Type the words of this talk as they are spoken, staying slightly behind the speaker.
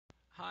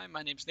Hi,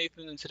 my name's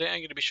Nathan, and today I'm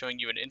going to be showing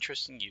you an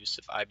interesting use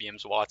of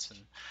IBM's Watson.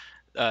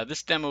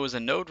 This demo is a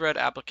Node-RED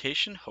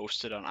application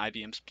hosted on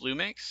IBM's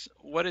Bluemix.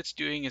 What it's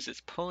doing is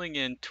it's pulling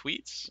in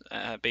tweets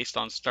based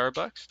on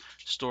Starbucks,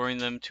 storing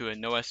them to a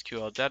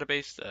NoSQL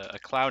database, a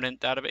CloudInt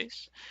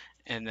database,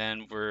 and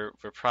then we're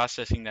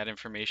processing that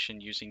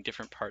information using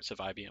different parts of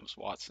IBM's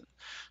Watson.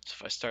 So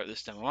if I start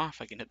this demo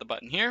off, I can hit the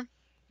button here.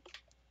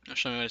 I'll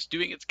show you what it's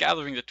doing. It's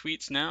gathering the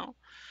tweets now.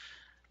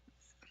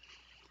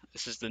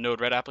 This is the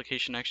Node-RED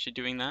application actually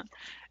doing that.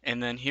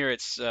 And then here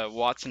it's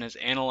Watson is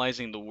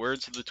analyzing the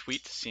words of the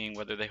tweet, seeing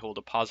whether they hold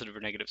a positive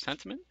or negative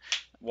sentiment.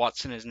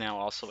 Watson is now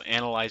also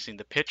analyzing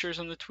the pictures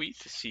on the tweet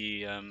to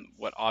see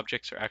what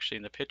objects are actually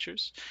in the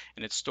pictures.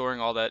 And it's storing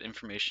all that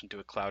information to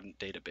a cloud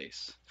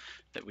database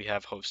that we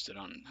have hosted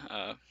on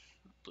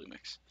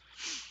Bluemix.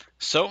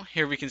 So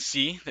here we can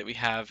see that we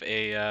have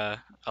a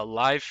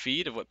live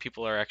feed of what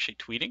people are actually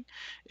tweeting.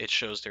 It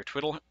shows their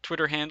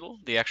Twitter handle,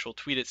 the actual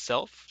tweet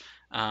itself.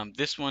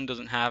 This one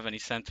doesn't have any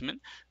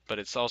sentiment, but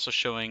it's also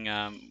showing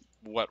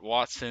what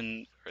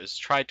Watson has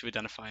tried to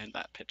identify in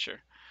that picture.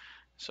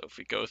 So if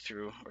we go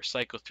through or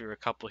cycle through a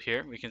couple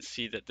here, we can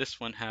see that this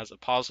one has a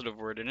positive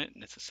word in it,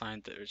 and it's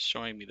assigned that it's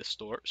showing me the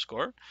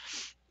score.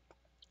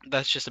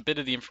 That's just a bit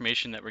of the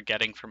information that we're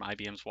getting from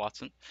IBM's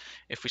Watson.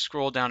 If we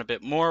scroll down a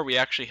bit more, we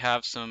actually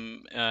have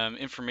some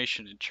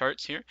information in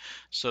charts here.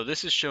 So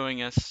this is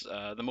showing us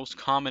the most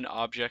common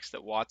objects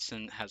that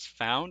Watson has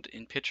found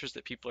in pictures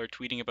that people are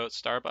tweeting about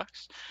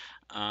Starbucks.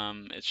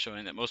 It's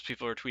showing that most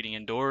people are tweeting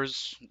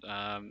indoors,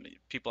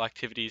 people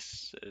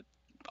activities,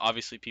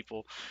 obviously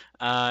people.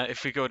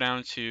 If we go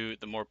down to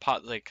the more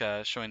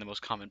showing the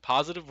most common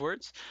positive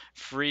words,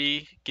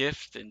 free,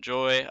 gift,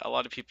 enjoy. A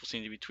lot of people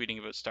seem to be tweeting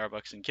about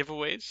Starbucks and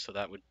giveaways, so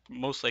that would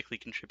most likely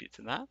contribute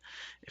to that.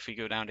 If we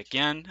go down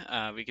again,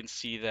 we can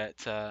see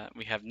that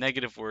we have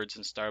negative words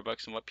in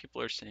Starbucks and what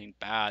people are saying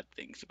bad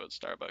things about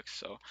Starbucks.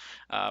 So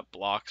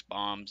blocks,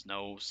 bombs,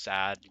 no,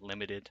 sad,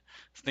 limited,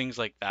 things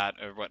like that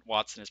are what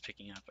Watson is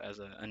picking up as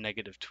a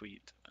negative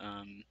tweet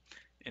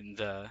in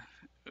the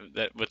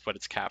with what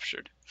it's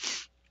captured.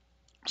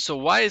 So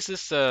why is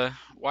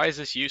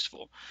this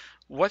useful?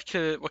 What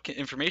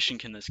information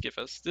can this give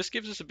us? This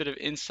gives us a bit of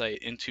insight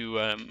into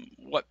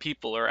what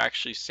people are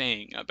actually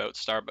saying about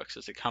Starbucks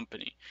as a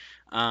company,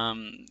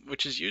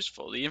 which is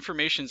useful. The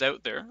information's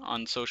out there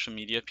on social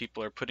media.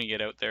 People are putting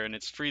it out there, and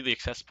it's freely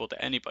accessible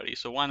to anybody.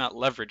 So why not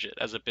leverage it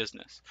as a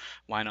business?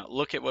 Why not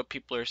look at what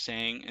people are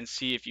saying and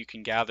see if you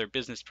can gather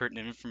business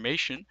pertinent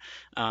information,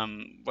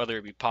 whether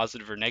it be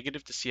positive or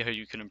negative, to see how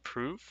you can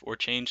improve or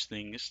change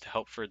things to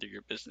help further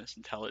your business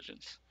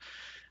intelligence.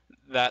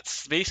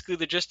 That's basically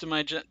the gist of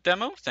my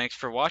demo. Thanks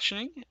for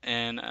watching,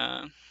 and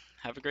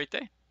have a great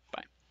day.